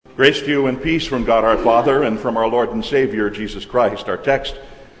Grace to you and peace from God our Father and from our Lord and Savior Jesus Christ. Our text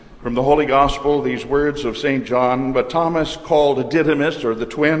from the Holy Gospel, these words of St. John, "But Thomas, called Didymus, or the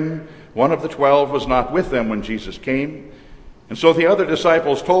twin, one of the 12, was not with them when Jesus came. And so the other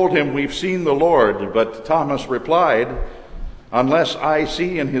disciples told him, 'We've seen the Lord.' But Thomas replied, 'Unless I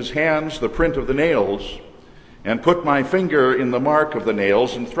see in his hands the print of the nails, and put my finger in the mark of the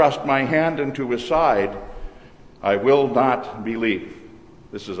nails, and thrust my hand into his side, I will not believe.'"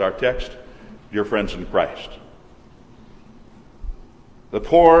 This is our text, dear friends in Christ. The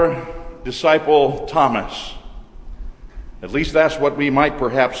poor disciple Thomas, at least that's what we might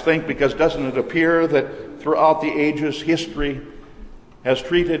perhaps think, because doesn't it appear that throughout the ages history has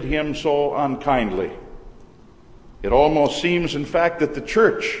treated him so unkindly? It almost seems, in fact, that the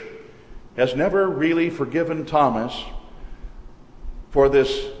church has never really forgiven Thomas for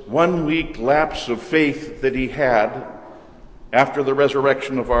this 1 week lapse of faith that he had after the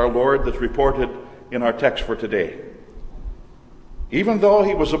resurrection of our Lord that's reported in our text for today. Even though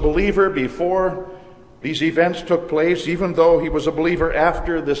he was a believer before these events took place, even though he was a believer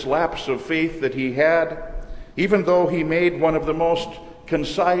after this lapse of faith that he had, even though he made one of the most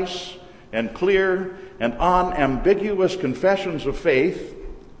concise and clear and unambiguous confessions of faith,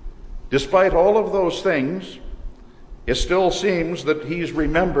 despite all of those things, it still seems that he's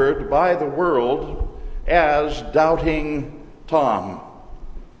remembered by the world as Doubting Tom.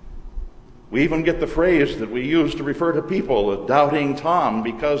 We even get the phrase that we use to refer to people, Doubting Tom,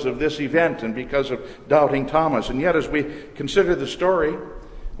 because of this event and because of Doubting Thomas. And yet, as we consider the story,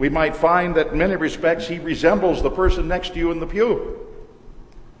 we might find that in many respects he resembles the person next to you in the pew.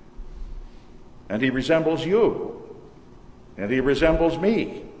 And he resembles you. And he resembles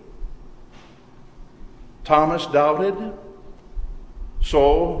me. Thomas doubted.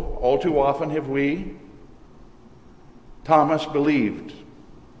 So, all too often have we. Thomas believed.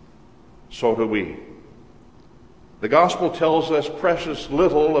 So do we. The gospel tells us precious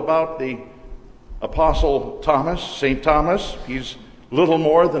little about the apostle Thomas, St. Thomas. He's little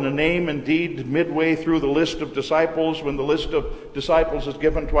more than a name. Indeed, midway through the list of disciples, when the list of disciples is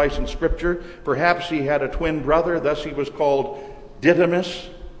given twice in Scripture, perhaps he had a twin brother, thus he was called Didymus,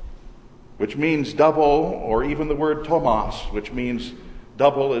 which means double, or even the word Thomas, which means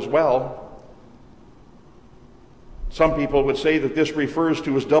double as well. Some people would say that this refers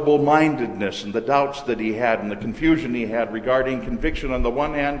to his double-mindedness and the doubts that he had and the confusion he had regarding conviction on the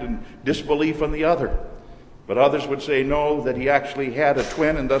one hand and disbelief on the other. But others would say no, that he actually had a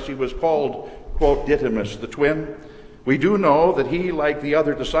twin, and thus he was called, quote, Didymus, the twin. We do know that he, like the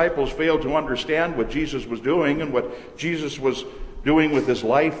other disciples, failed to understand what Jesus was doing and what Jesus was doing with his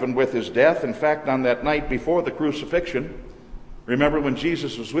life and with his death. In fact, on that night before the crucifixion, remember when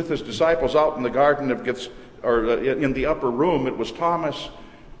Jesus was with his disciples out in the Garden of Gethsemane, or in the upper room, it was Thomas,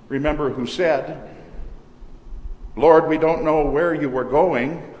 remember, who said, "Lord, we don't know where you were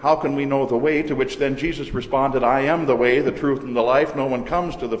going. How can we know the way?" To which then Jesus responded, "I am the way, the truth, and the life. No one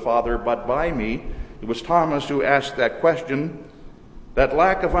comes to the Father but by me." It was Thomas who asked that question. That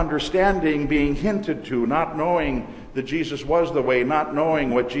lack of understanding being hinted to, not knowing that Jesus was the way, not knowing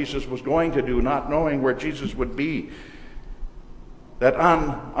what Jesus was going to do, not knowing where Jesus would be. That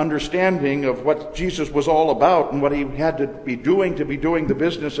understanding of what Jesus was all about and what he had to be doing the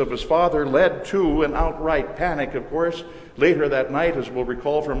business of his Father led to an outright panic, of course, later that night, as we'll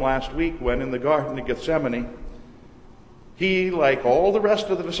recall from last week, when in the Garden of Gethsemane, he, like all the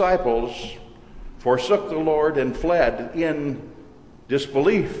rest of the disciples, forsook the Lord and fled in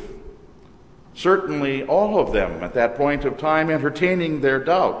disbelief. Certainly all of them at that point of time entertaining their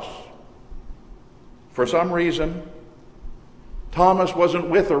doubts. For some reason, Thomas wasn't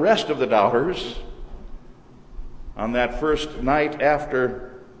with the rest of the doubters on that first night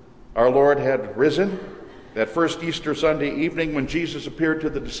after our Lord had risen, that first Easter Sunday evening when Jesus appeared to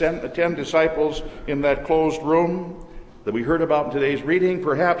the 10 disciples in that closed room that we heard about in today's reading.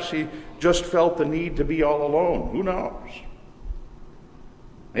 Perhaps he just felt the need to be all alone. Who knows?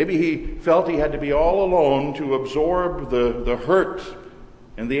 Maybe he felt he had to be all alone to absorb the hurt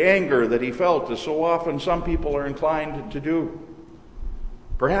and the anger that he felt, as so often some people are inclined to do.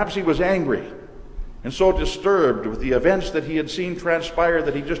 Perhaps he was angry and so disturbed with the events that he had seen transpire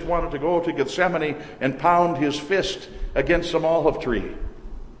that he just wanted to go to Gethsemane and pound his fist against some olive tree.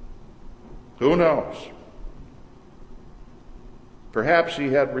 Who knows? Perhaps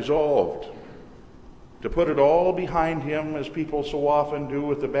he had resolved to put it all behind him, as people so often do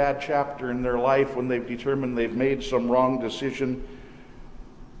with a bad chapter in their life when they've determined they've made some wrong decision,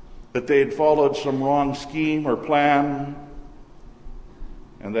 that they had followed some wrong scheme or plan.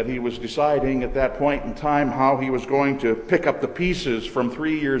 and that he was deciding at that point in time how he was going to pick up the pieces from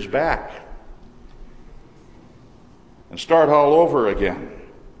 3 years back and start all over again.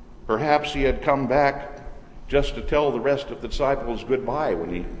 Perhaps he had come back just to tell the rest of the disciples goodbye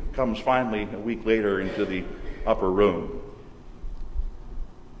when he comes finally a week later into the upper room.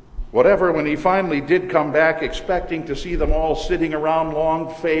 Whatever, when he finally did come back, expecting to see them all sitting around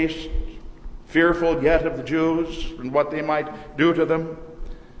long-faced, fearful yet of the Jews and what they might do to them,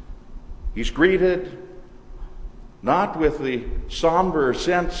 he's greeted not with the somber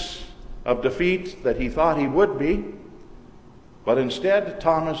sense of defeat that he thought he would be, but instead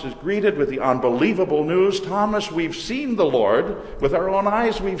Thomas is greeted with the unbelievable news. Thomas, we've seen the Lord with our own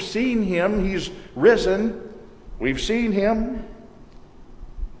eyes. We've seen him. He's risen. We've seen him.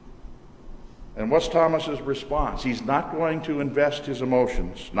 And what's Thomas's response? He's not going to invest his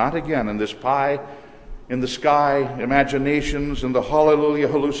emotions, not again in this pie in the sky imaginations and the hallelujah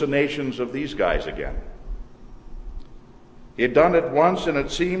hallucinations of these guys again. He had done it once, and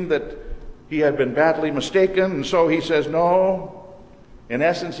it seemed that he had been badly mistaken, and so he says, no. In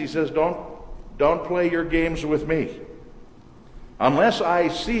essence, he says, don't play your games with me. Unless I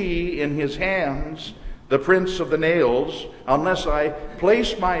see in his hands the prints of the nails, unless I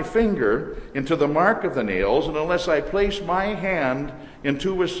place my finger into the mark of the nails, and unless I place my hand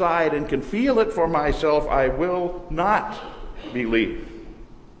into his side and can feel it for myself, I will not believe.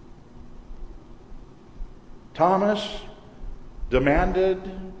 Thomas demanded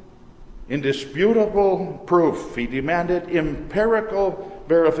indisputable proof. He demanded empirical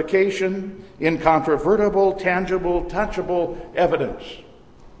verification, incontrovertible, tangible, touchable evidence.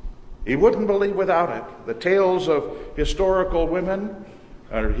 He wouldn't believe without it. The tales of hysterical women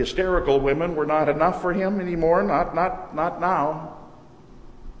were not enough for him anymore, not now.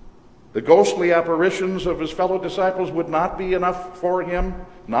 The ghostly apparitions of his fellow disciples would not be enough for him,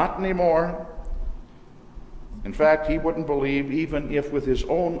 not anymore. In fact, he wouldn't believe even if with his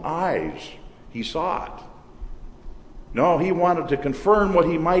own eyes he saw it. No, he wanted to confirm what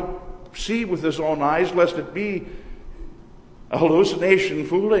he might see with his own eyes, lest it be a hallucination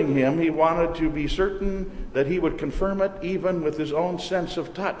fooling him. He wanted to be certain that he would confirm it even with his own sense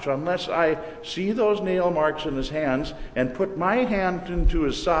of touch. Unless I see those nail marks in his hands and put my hand into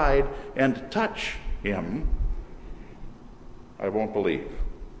his side and touch him, I won't believe.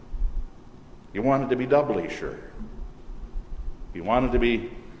 He wanted to be doubly sure. He wanted to be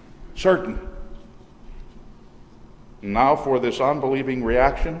certain. Now for this unbelieving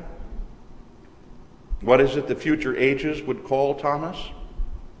reaction, what is it the future ages would call Thomas?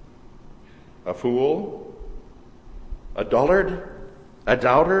 A fool? A dullard? A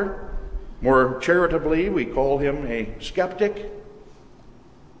doubter? More charitably, we call him a skeptic.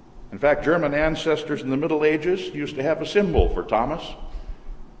 In fact, German ancestors in the Middle Ages used to have a symbol for Thomas.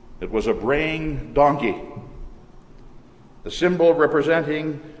 It was a braying donkey. The symbol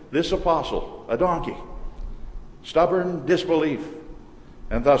representing this apostle, a donkey. Stubborn disbelief,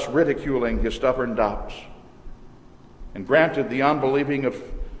 and thus ridiculing his stubborn doubts. And granted, the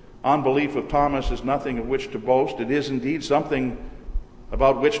unbelief of Thomas is nothing of which to boast. It is indeed something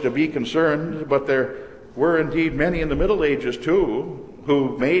about which to be concerned, but there were indeed many in the Middle Ages too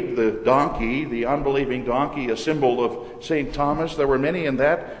who made the donkey, the unbelieving donkey, a symbol of St. Thomas. There were many in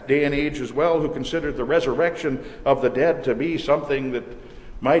that day and age as well who considered the resurrection of the dead to be something that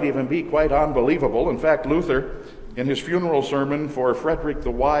might even be quite unbelievable. In fact, Luther, in his funeral sermon for Frederick the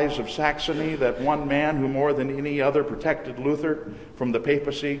Wise of Saxony, that one man who more than any other protected Luther from the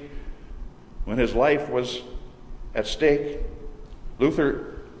papacy when his life was at stake,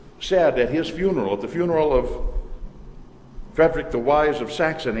 Luther said at his funeral, at the funeral of Frederick the Wise of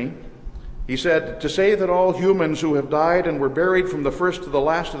Saxony, he said, "To say that all humans who have died and were buried from the first to the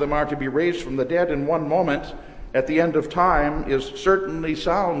last of them are to be raised from the dead in one moment at the end of time certainly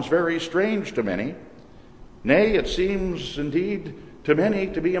sounds very strange to many. Nay, it seems indeed to many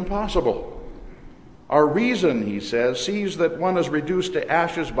to be impossible. Our reason," he says, "sees that one is reduced to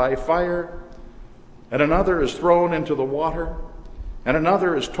ashes by fire, and another is thrown into the water, and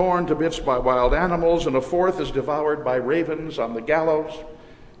another is torn to bits by wild animals, and a fourth is devoured by ravens on the gallows.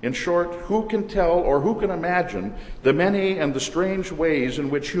 In short, who can tell or who can imagine the many and the strange ways in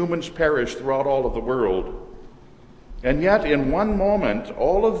which humans perish throughout all of the world? And yet, in one moment,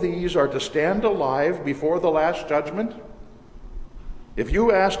 all of these are to stand alive before the last judgment? If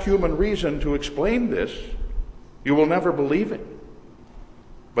you ask human reason to explain this, you will never believe it.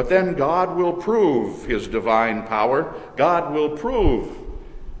 But then God will prove his divine power. God will prove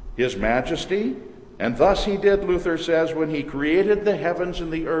his majesty. And thus he did, Luther says, when he created the heavens and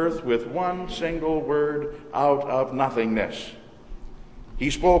the earth with one single word out of nothingness. He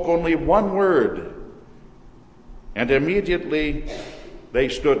spoke only one word, and immediately they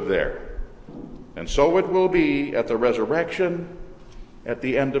stood there. And so it will be at the resurrection at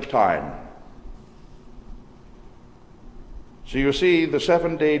the end of time. So you see, the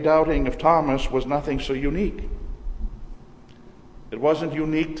 7-day doubting of Thomas was nothing so unique. It wasn't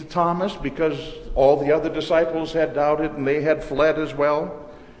unique to Thomas because all the other disciples had doubted and they had fled as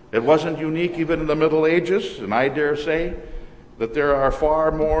well. It wasn't unique even in the Middle Ages, and I dare say that there are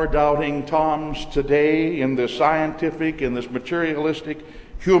far more doubting Toms today in this scientific, in this materialistic,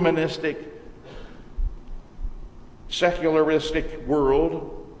 humanistic, secularistic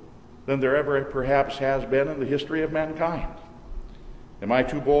world than there ever perhaps has been in the history of mankind. Am I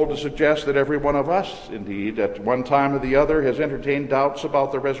too bold to suggest that every one of us, indeed, at one time or the other, has entertained doubts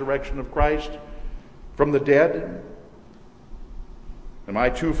about the resurrection of Christ from the dead? Am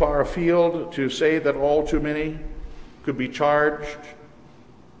I too far afield to say that all too many could be charged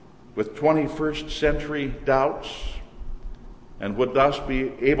with 21st century doubts and would thus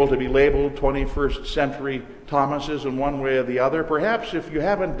be able to be labeled 21st century Thomases in one way or the other? Perhaps if you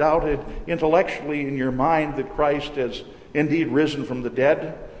haven't doubted intellectually in your mind that Christ has indeed risen from the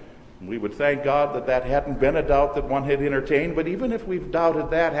dead, we would thank God that that hadn't been a doubt that one had entertained. But even if we've doubted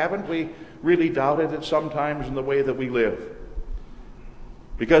that, haven't we really doubted it sometimes in the way that we live?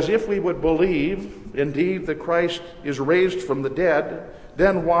 Because if we would believe indeed that Christ is raised from the dead,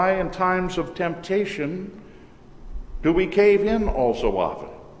 then why in times of temptation do we cave in all so often?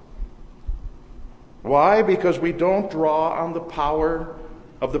 Why? Because we don't draw on the power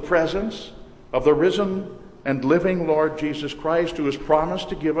of the presence of the risen and living Lord Jesus Christ, who has promised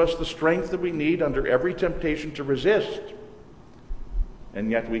to give us the strength that we need under every temptation to resist. And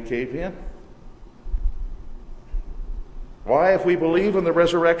yet we cave in. Why, if we believe in the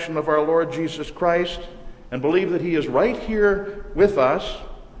resurrection of our Lord Jesus Christ and believe that he is right here with us,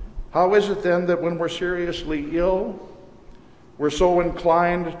 how is it then that when we're seriously ill, we're so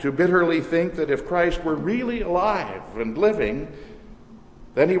inclined to bitterly think that if Christ were really alive and living,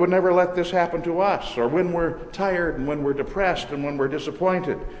 then he would never let this happen to us? Or when we're tired and when we're depressed and when we're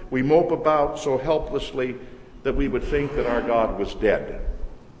disappointed, we mope about so helplessly that we would think that our God was dead.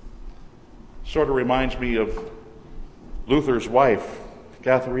 Sort of reminds me of Luther's wife,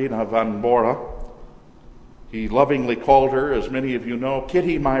 Katharina von Bora. He lovingly called her, as many of you know,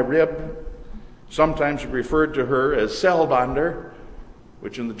 Kitty my rib. Sometimes he referred to her as Selbonder,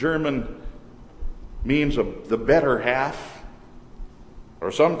 which in the German means the better half.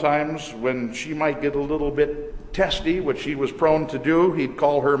 Or sometimes when she might get a little bit testy, which she was prone to do, he'd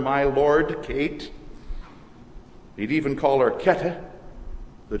call her my Lord, Kate. He'd even call her Kette,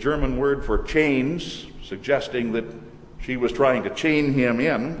 the German word for chains, suggesting that she was trying to chain him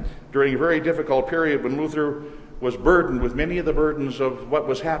in during a very difficult period when Luther was burdened with many of the burdens of what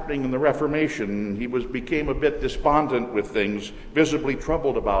was happening in the Reformation. He became a bit despondent with things, visibly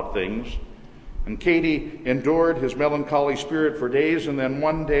troubled about things. And Katie endured his melancholy spirit for days, and then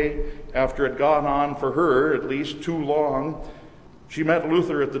one day, after it had gone on for her at least too long, she met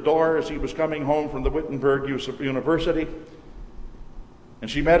Luther at the door as he was coming home from the Wittenberg University. And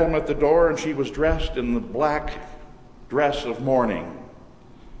she met him at the door, and she was dressed in the black dress of mourning.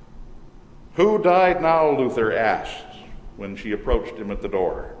 "Who died now?" Luther asked when she approached him at the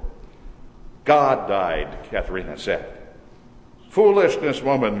door. "God died," Katharina said. "Foolishness,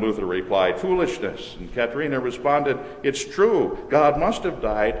 woman," Luther replied. "Foolishness." And Katharina responded, "It's true. God must have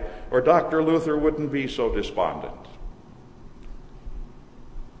died, or Dr. Luther wouldn't be so despondent."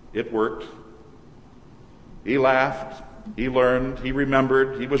 It worked. He laughed. He learned. He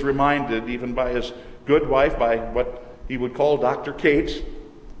remembered. He was reminded, even by his good wife, by what he would call Dr. Kate,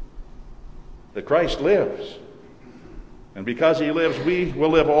 that Christ lives. And because he lives, we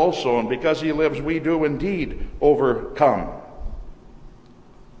will live also. And because he lives, we do indeed overcome.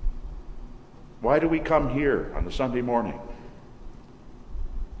 Why do we come here on a Sunday morning?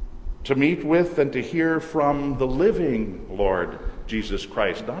 To meet with and to hear from the living Lord Jesus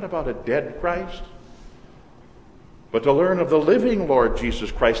Christ. Not about a dead Christ, but to learn of the living Lord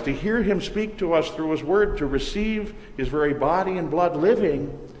Jesus Christ, to hear him speak to us through his word, to receive his very body and blood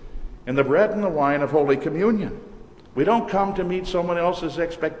living in the bread and the wine of Holy Communion. We don't come to meet someone else's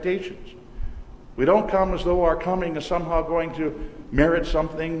expectations. We don't come as though our coming is somehow going to merit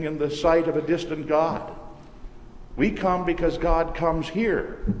something in the sight of a distant God. We come because God comes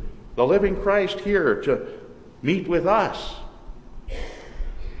here, the living Christ here, to meet with us.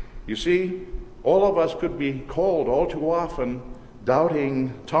 You see, all of us could be called all too often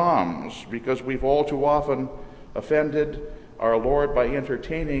doubting Toms, because we've all too often offended our Lord by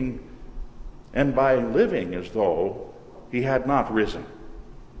entertaining and by living as though he had not risen.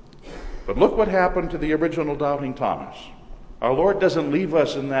 But look what happened to the original doubting Thomas. Our Lord doesn't leave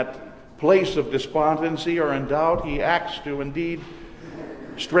us in that place of despondency or in doubt. He acts to indeed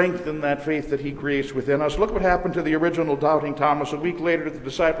strengthen that faith that he creates within us. Look what happened to the original doubting Thomas. A week later, the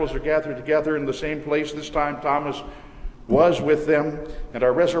disciples are gathered together in the same place. This time Thomas was with them, and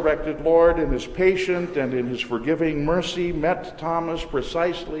our resurrected Lord, in his patient and in his forgiving mercy, met Thomas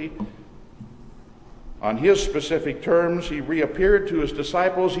precisely on his specific terms. He reappeared to his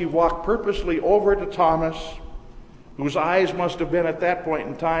disciples. He walked purposely over to Thomas, whose eyes must have been at that point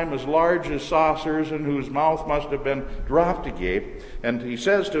in time as large as saucers and whose mouth must have been dropped agape. And he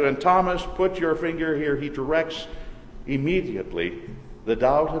says to him, Thomas, put your finger here. He directs immediately the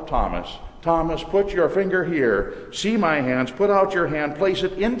doubt of Thomas. Thomas, put your finger here. See my hands. Put out your hand. Place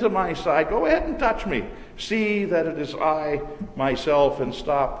it into my side. Go ahead and touch me. See that it is I myself, and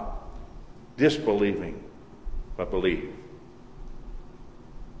stop disbelieving, but believe.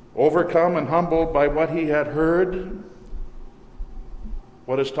 Overcome and humbled by what he had heard,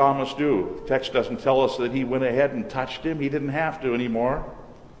 what does Thomas do? The text doesn't tell us that he went ahead and touched him. He didn't have to anymore.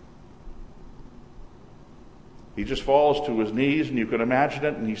 He just falls to his knees, and you can imagine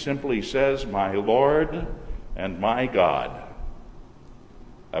it, and he simply says, my Lord and my God.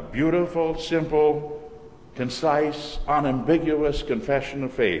 A beautiful, simple, concise, unambiguous confession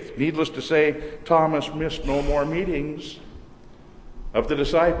of faith. Needless to say, Thomas missed no more meetings of the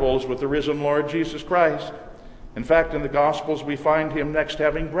disciples with the risen Lord Jesus Christ. In fact, in the Gospels, we find him next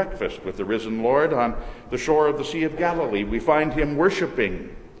having breakfast with the risen Lord on the shore of the Sea of Galilee. We find him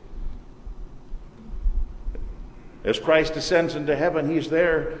worshiping. As Christ ascends into heaven, he's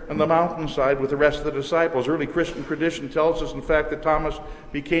there on the mountainside with the rest of the disciples. Early Christian tradition tells us, in fact, that Thomas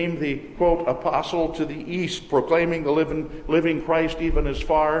became the, quote, apostle to the east, proclaiming the living Christ even as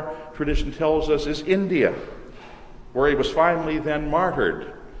far, tradition tells us, as India, where he was finally then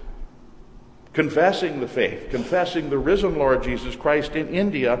martyred, confessing the faith, confessing the risen Lord Jesus Christ in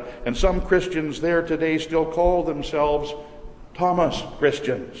India. And some Christians there today still call themselves Thomas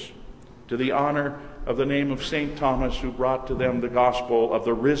Christians, to the honor of the name of St. Thomas, who brought to them the gospel of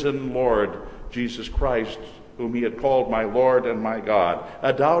the risen Lord Jesus Christ, whom he had called my Lord and my God.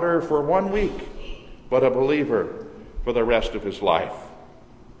 A doubter for 1 week, but a believer for the rest of his life.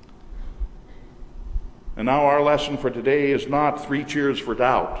 And now our lesson for today is not 3 cheers for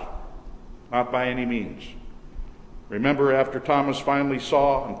doubt, not by any means. Remember, after Thomas finally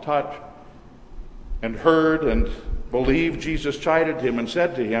saw and touched and heard and believed, Jesus chided him and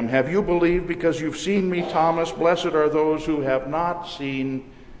said to him, have you believed because you've seen me, Thomas? Blessed are those who have not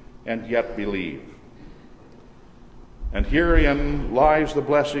seen and yet believe. And herein lies the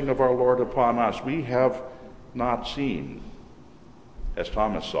blessing of our Lord upon us. We have not seen, as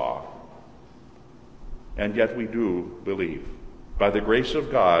Thomas saw, and yet we do believe. By the grace of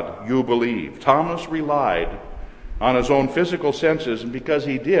God, you believe. Thomas relied on his own physical senses, and because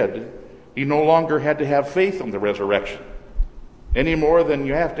he did, he no longer had to have faith in the resurrection, any more than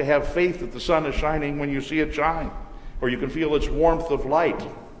you have to have faith that the sun is shining when you see it shine, or you can feel its warmth of light.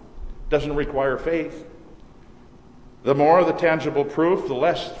 It doesn't require faith. The more the tangible proof, the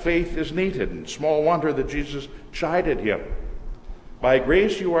less faith is needed. And small wonder that Jesus chided him. By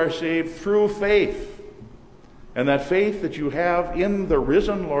grace you are saved through faith. And that faith that you have in the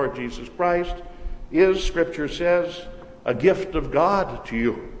risen Lord Jesus Christ is, Scripture says, a gift of God to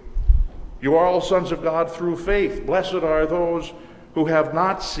you. You are all sons of God through faith. Blessed are those who have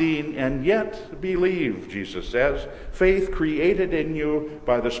not seen and yet believe, Jesus says. Faith created in you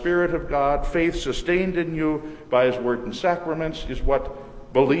by the Spirit of God, faith sustained in you by his word and sacraments, is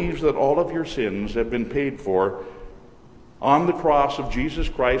what believes that all of your sins have been paid for on the cross of Jesus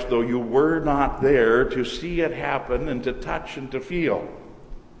Christ, though you were not there to see it happen and to touch and to feel.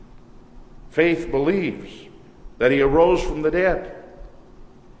 Faith believes that he arose from the dead.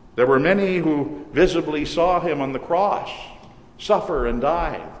 There were many who visibly saw him on the cross suffer and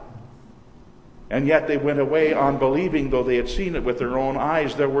die, and yet they went away unbelieving, though they had seen it with their own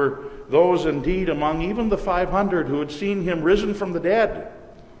eyes. There were those indeed among even the 500 who had seen him risen from the dead,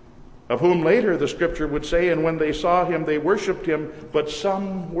 of whom later the Scripture would say, and when they saw him, they worshipped him, but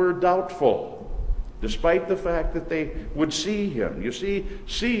some were doubtful, despite the fact that they would see him. You see,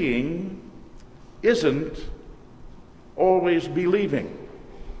 seeing isn't always believing.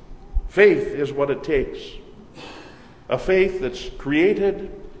 Faith is what it takes. A faith that's created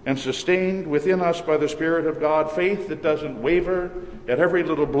and sustained within us by the Spirit of God. Faith that doesn't waver at every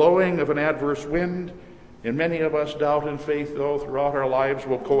little blowing of an adverse wind. And many of us, doubt and faith, though, throughout our lives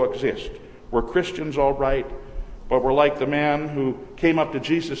will coexist. We're Christians, all right, but we're like the man who came up to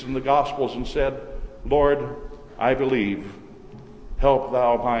Jesus in the Gospels and said, Lord, I believe. help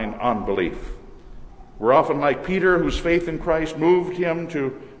thou mine unbelief. We're often like Peter, whose faith in Christ moved him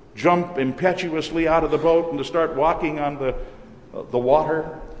to jump impetuously out of the boat and to start walking on the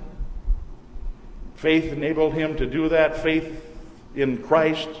water. Faith enabled him to do that. Faith in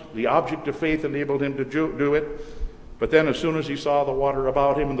Christ, the object of faith, enabled him to do it. But then as soon as he saw the water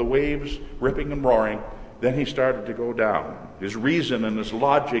about him and the waves ripping and roaring, then he started to go down. His reason and his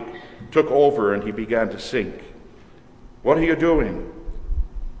logic took over and he began to sink. What are you doing?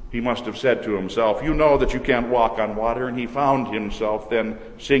 He must have said to himself, you know that you can't walk on water. And he found himself then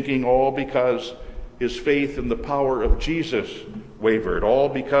sinking, all because his faith in the power of Jesus wavered, all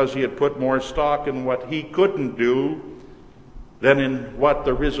because he had put more stock in what he couldn't do than in what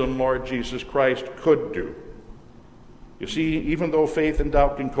the risen Lord Jesus Christ could do. You see, even though faith and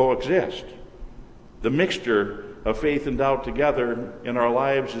doubt can coexist, the mixture of faith and doubt together in our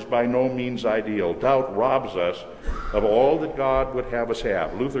lives is by no means ideal. Doubt robs us of all that God would have us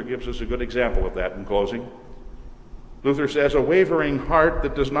have. Luther gives us a good example of that in closing. Luther says, a wavering heart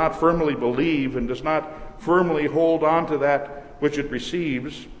that does not firmly believe and does not firmly hold on to that which it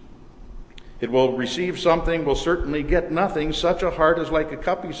receives, it will receive something, will certainly get nothing. Such a heart is like a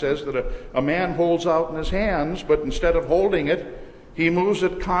cup, he says, that a man holds out in his hands, but instead of holding it, he moves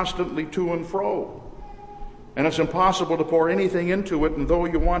it constantly to and fro. And it's impossible to pour anything into it, and though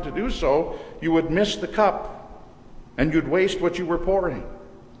you want to do so, you would miss the cup, and you'd waste what you were pouring.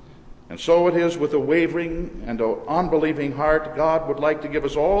 And so it is with a wavering and an unbelieving heart. God would like to give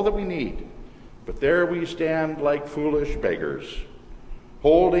us all that we need, but there we stand like foolish beggars,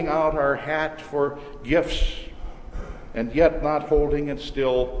 holding out our hat for gifts, and yet not holding it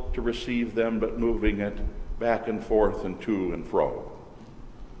still to receive them, but moving it back and forth and to and fro.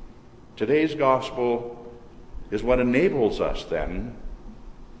 Today's gospel is what enables us then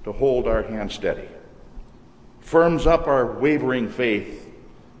to hold our hand steady, firms up our wavering faith,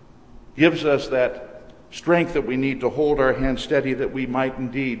 gives us that strength that we need to hold our hand steady, that we might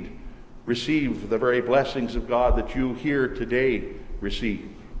indeed receive the very blessings of God that you here today receive.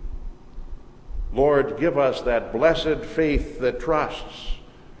 Lord, give us that blessed faith that trusts,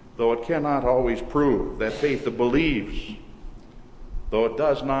 though it cannot always prove, that faith that believes, though it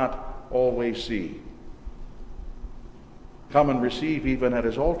does not always see. Come and receive even at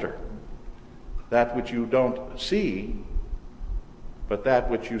his altar that which you don't see, but that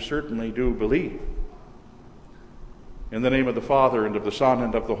which you certainly do believe. In the name of the Father, and of the Son,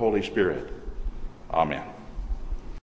 and of the Holy Spirit. Amen.